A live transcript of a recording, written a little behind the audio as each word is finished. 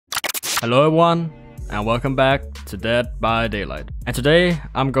Hello everyone, and welcome back to Dead by Daylight. And today,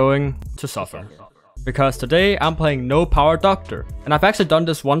 I'm going to suffer. Because today, I'm playing No Power Doctor. And I've actually done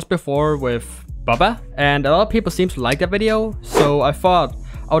this once before with Bubba, and a lot of people seem to like that video, so I thought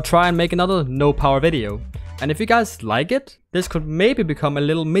I'll try and make another No Power video. And if you guys like it, this could maybe become a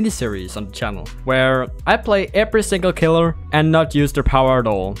little mini-series on the channel, where I play every single killer and not use their power at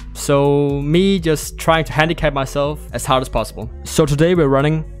all. So me just trying to handicap myself as hard as possible. So today we're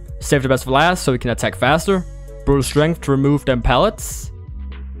running Save the Best for Last so we can attack faster, Brutal Strength to remove them pallets,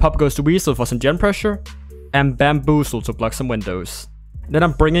 Pop Goes to Weasel for some gen pressure, and Bamboozle to block some windows. Then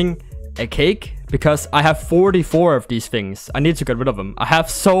I'm bringing a cake because I have 44 of these things. I need to get rid of them. I have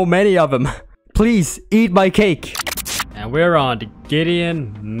so many of them. Please eat my cake. And we're on the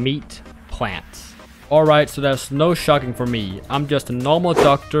Gideon meat plant. Alright, so there's no shocking for me. I'm just a normal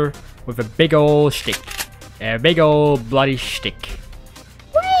doctor with a big old stick. A big old bloody stick.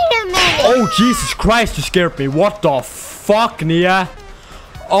 Oh, Jesus Christ, you scared me. What the fuck, Nia?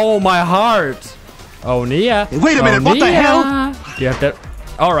 Oh, my heart. Oh, Nia. Hey, wait a minute, what the hell? Do you have that?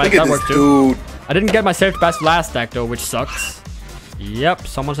 Alright, that worked too. I didn't get my saved best last stack though, which sucks. Yep,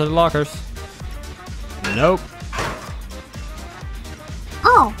 someone's in the lockers. Nope.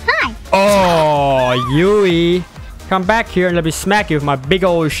 Oh, hi. Oh, Yui. Come back here and let me smack you with my big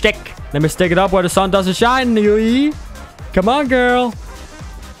old stick. Let me stick it up where the sun doesn't shine, Yui. Come on, girl.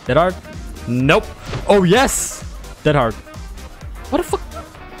 Dead hard? Nope. Oh, yes. Dead hard. What the fuck?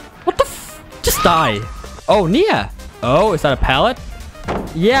 What the f? Just die. Oh, Nia. Oh, is that a pallet?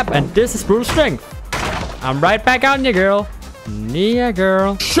 Yep, and this is Brutal Strength. I'm right back on you, girl. Nia,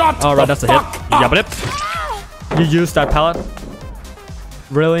 girl. Shut All right, that's a hit. up. Yep. You used that pallet?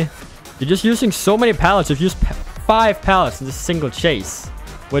 Really? You're just using so many pallets. You've used 5 pallets in this single chase,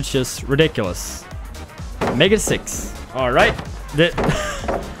 which is ridiculous. Make it 6. All right.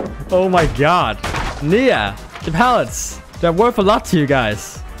 Oh my god. Nia, the pallets. They're worth a lot to you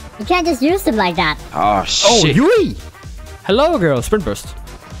guys. You can't just use them like that. Oh, shit. Oh, Yui! Hello, girl. Sprint burst.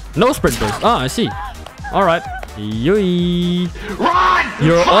 No sprint burst. Oh, I see. All right. Yui. Run!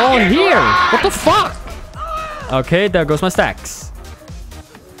 You're all here. What the fuck? Okay, there goes my stacks.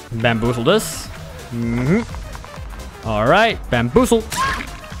 Bamboozle this. All right, bamboozle.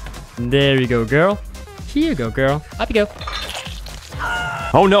 There you go, girl. Here you go, girl. Up you go.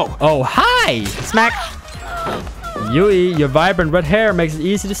 Oh, no. Oh, hi! Smack! Yui, your vibrant red hair makes it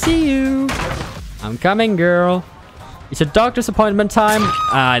easy to see you. I'm coming, girl. It's a doctor's appointment time.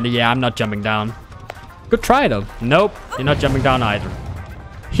 Yeah, I'm not jumping down. Good try, though. Nope, you're not jumping down either.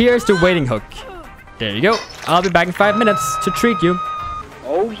 Here's the waiting hook. There you go. I'll be back in 5 minutes to treat you.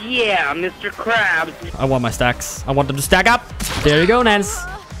 Oh, yeah, Mr. Krabs. I want my stacks. I want them to stack up. There you go, Nance.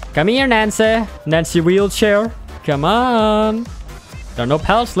 Come here, Nancy. Nancy wheelchair. Come on. There are no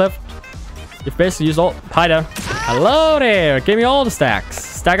pallets left. You've basically used all... Hi there. Hello there. Give me all the stacks.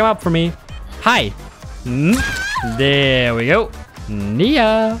 Stack them up for me. Hi. There we go.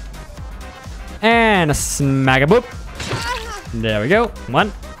 Nia. And a smack a boop. There we go.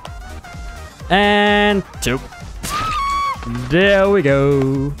 1. And 2. There we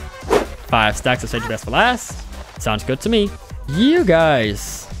go. 5 stacks of Save the Best for Last. Sounds good to me. You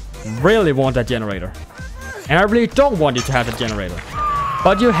guys really want that generator. And I really don't want you to have the generator.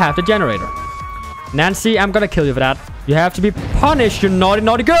 But you have the generator. Nancy, I'm gonna kill you for that. You have to be punished, you naughty,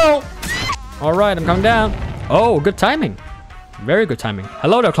 naughty girl. Alright, I'm coming down. Oh, good timing. Very good timing.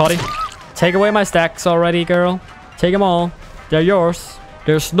 Hello there, Claudie. Take away my stacks already, girl. Take them all. They're yours.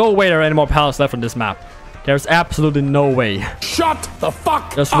 There's no way there are any more pallets left on this map. There's absolutely no way. Shut the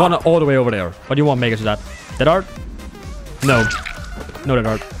fuck There's up. one all the way over there. But you won't make it to that. Dead art? No. No dead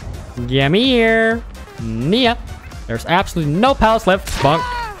art. Give me here. Nia. There's absolutely no pallets left. Bonk.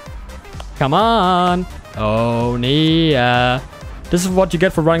 Come on. Oh, Nia. This is what you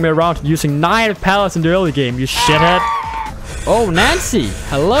get for running me around using 9 pallets in the early game, you shithead. Oh, Nancy.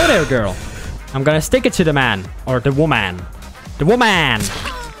 Hello there, girl. I'm gonna stick it to the man. Or the woman. The woman.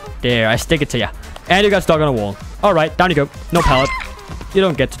 There, I stick it to you. And you got stuck on a wall. Alright, down you go. No pallet. You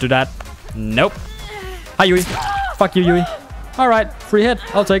don't get to do that. Nope. Hi, Yui. Fuck you, Yui. Alright, free hit.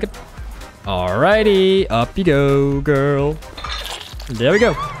 I'll take it. Alrighty. Up you go, girl. There we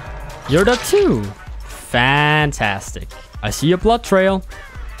go. You're the 2. Fantastic. I see your blood trail.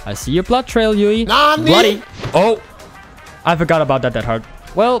 I see your blood trail, Yui. Nani? Bloody. Oh. I forgot about that hard.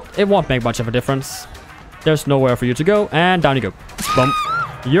 Well, it won't make much of a difference. There's nowhere for you to go. And down you go. Bump.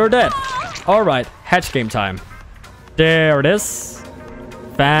 You're dead. Alright. Hatch game time. There it is.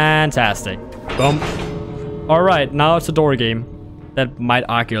 Fantastic. Bump. Alright. Now it's a door game. That might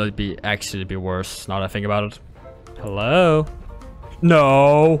arguably actually be worse now that I think about it. Hello?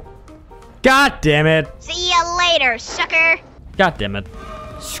 No. God damn it. See ya later, sucker. God damn it.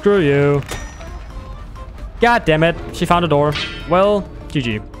 Screw you. God damn it. She found a door. Well,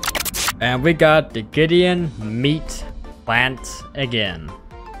 GG. And we got the Gideon meat plant again.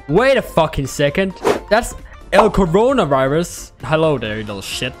 Wait a fucking second. That's El Coronavirus. Hello there, you little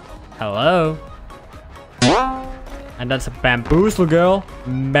shit. Hello. And that's a bamboozle girl.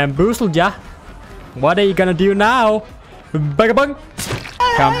 Bamboozle ya. What are you gonna do now? Bugabung.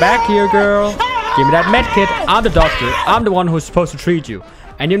 Come back here, girl. Give me that medkit. I'm the doctor. I'm the one who's supposed to treat you.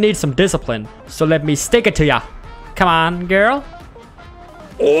 And you need some discipline. So let me stick it to ya. Come on, girl.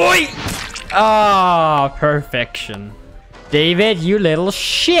 Oi! Ah, perfection. David, you little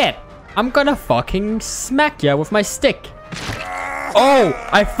shit. I'm gonna fucking smack ya with my stick. Oh,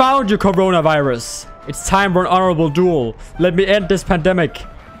 I found you, coronavirus. It's time for an honorable duel. Let me end this pandemic.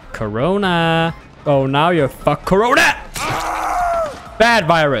 Corona. Oh, now you're fuck corona. Bad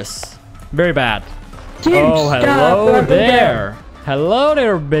virus. Very bad. Oh, hello there. Hello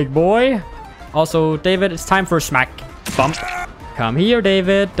there, big boy. Also, David, it's time for a smack. Bump. Come here,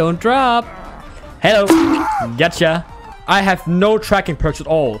 David. Don't drop. Hello. Gotcha. I have no tracking perks at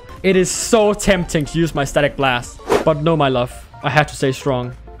all. It is so tempting to use my static blast. But no, my love. I have to stay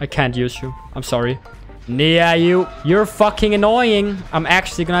strong. I can't use you. I'm sorry. Nia, you're fucking annoying. I'm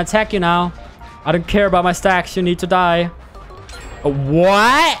actually gonna attack you now. I don't care about my stacks. You need to die.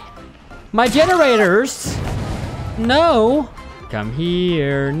 What? My generators? No. Come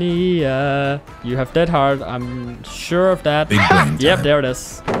here, Nia. You have dead heart. I'm sure of that. Yep, there it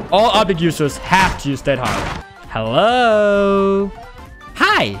is. All object users have to use dead heart. Hello.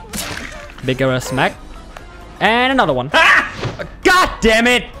 Hi. Bigger smack. And another one. Ah! God damn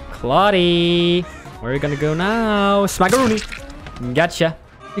it. Claudie. Where are you gonna go now? Smackaroony. Gotcha.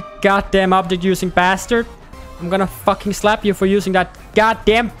 You goddamn object using bastard. I'm gonna fucking slap you for using that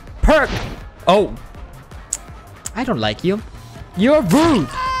goddamn perk. Oh. I don't like you. You're rude.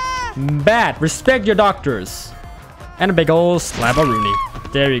 Bad. Respect your doctors. And a big ol' slap-a-rooney.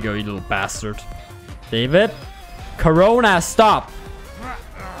 There you go, you little bastard. David. Corona, stop.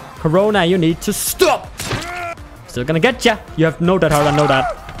 Corona, you need to stop. Still gonna get ya. You have no dead heart, I know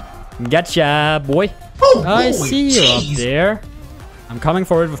that. Gotcha, boy. Oh, I see you up there. I'm coming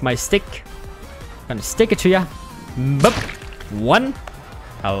for it with my stick. Gonna stick it to ya. Boop. One.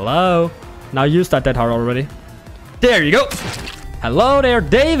 Hello. Now use that dead heart already. There you go. Hello there,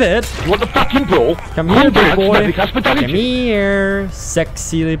 David. What the fuck, you bro? Come here, big boy. Come here,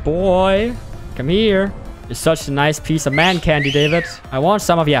 sexy boy. Come here. You're such a nice piece of man candy, David. I want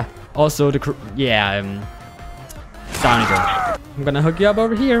some of ya. Also, down you go. I'm gonna hook you up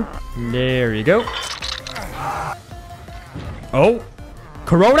over here. There you go. Oh.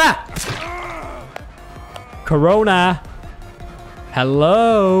 Corona. Corona.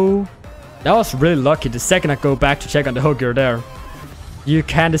 Hello. That was really lucky. The second I go back to check on the hook, you're there. You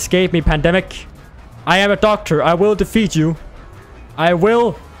can't escape me, pandemic. I am a doctor. I will defeat you. I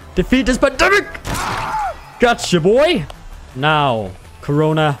will defeat this pandemic. Gotcha, boy. Now,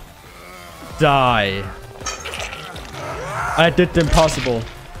 Corona, die. I did the impossible.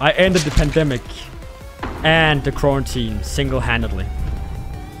 I ended the pandemic and the quarantine single-handedly.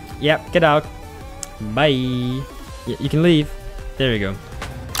 Yep, get out. Bye. Yeah, you can leave. There you go.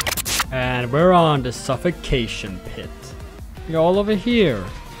 And we're on the suffocation pit. You're all over here.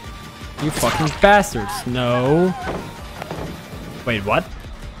 You fucking bastards. No. Wait, what?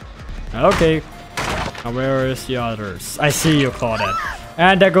 Okay. Now where is the others? I see you, Claudette.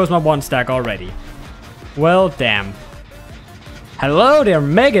 And there goes my one stack already. Well, damn. Hello there,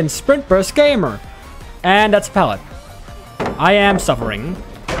 Megan, Sprint Burst Gamer. And that's a pallet. I am suffering.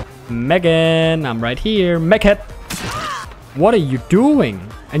 Megan, I'm right here. Meghead. What are you doing?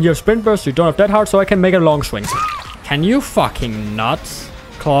 And your Sprint Burst, you don't have that hard, so I can make a long swing. Can you fucking nuts,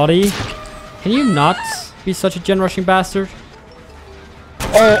 Claudie? Can you not be such a gen-rushing bastard?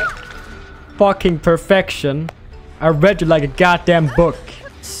 Oh, fucking perfection. I read you like a goddamn book.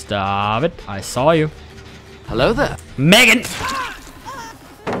 Stop it. I saw you. Hello there. Megan!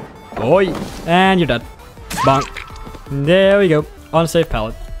 Oi. And you're dead. Bonk. There we go. Unsafe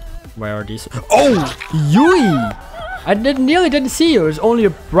pallet. Where are these? Oh! Yui! I nearly didn't see you. It was only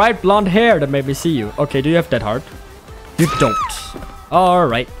your bright blonde hair that made me see you. Okay, do you have that heart? You don't.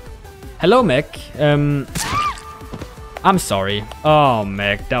 Alright. Hello, Meg. I'm sorry. Oh,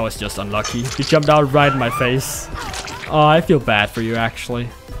 Meg, that was just unlucky. You jumped out right in my face. Oh, I feel bad for you, actually.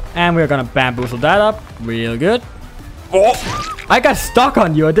 And we're gonna bamboozle that up. Real good. Oh! I got stuck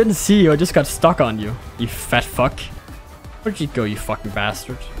on you. I didn't see you. I just got stuck on you. You fat fuck. Where'd you go, you fucking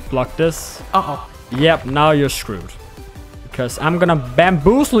bastard? Block this. Uh-oh. Yep, now you're screwed. Because I'm gonna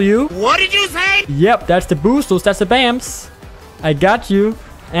bamboozle you. What did you say? Yep, that's the boostles, that's the bams. I got you.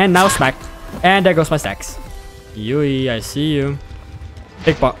 And now smack. And there goes my stacks. Yui, I see you.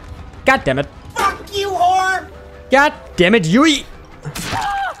 Big bot. God damn it. Fuck you, whore! God damn it, Yui!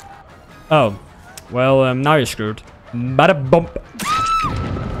 Oh. Well, now you're screwed. Bada bump.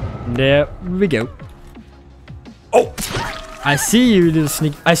 There we go. Oh! I see you, little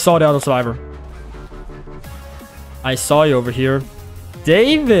sneak. I saw the other survivor. I saw you over here.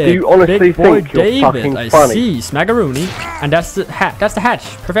 David! Do you honestly Big boy think you're David, fucking I funny? see. Smackaroony. And that's the hatch. That's the hatch.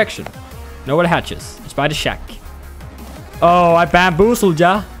 Perfection. Know where the hatch is. It's by the shack. Oh, I bamboozled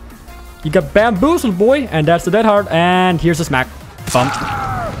ya. You got bamboozled, boy. And that's the dead heart. And here's a smack. Bump.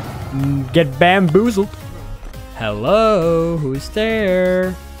 Get bamboozled. Hello, who's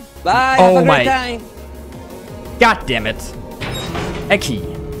there? Bye. Oh have a my- great time. God damn it. Eki.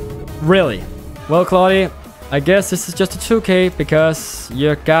 Really? Well, Claudia, I guess this is just a 2K because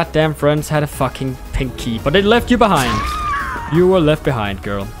your goddamn friends had a fucking pink key, but they left you behind. You were left behind,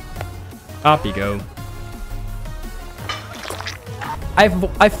 girl. Up you go.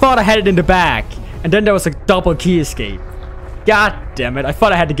 I thought I had it in the bag, and then there was a double key escape. God damn it, I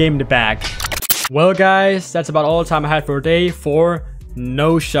thought I had the game in the bag. Well guys, that's about all the time I had for today for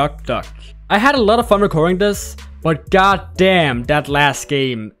No Shock Duck. I had a lot of fun recording this, but god damn, that last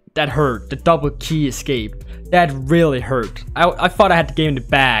game, that hurt. The double key escape, that really hurt. I thought I had the game in the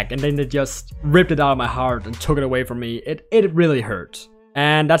bag, and then they just ripped it out of my heart and took it away from me. It really hurt.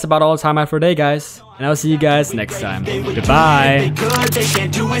 And that's about all the time I have for today, guys. And I'll see you guys next time. Goodbye. They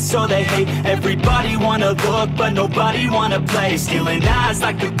can't do it, so they hate. Everybody wanna look, but nobody wanna play. Stealing eyes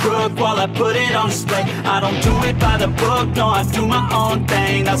like the crook while I put it on display. I don't do it by the book, no, I do my own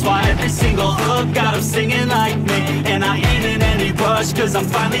thing. That's why every single hook got them singing like me. And I ain't in any rush, cause I'm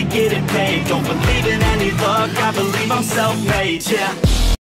finally getting paid. Don't believe in any luck, I believe I'm self-made, yeah.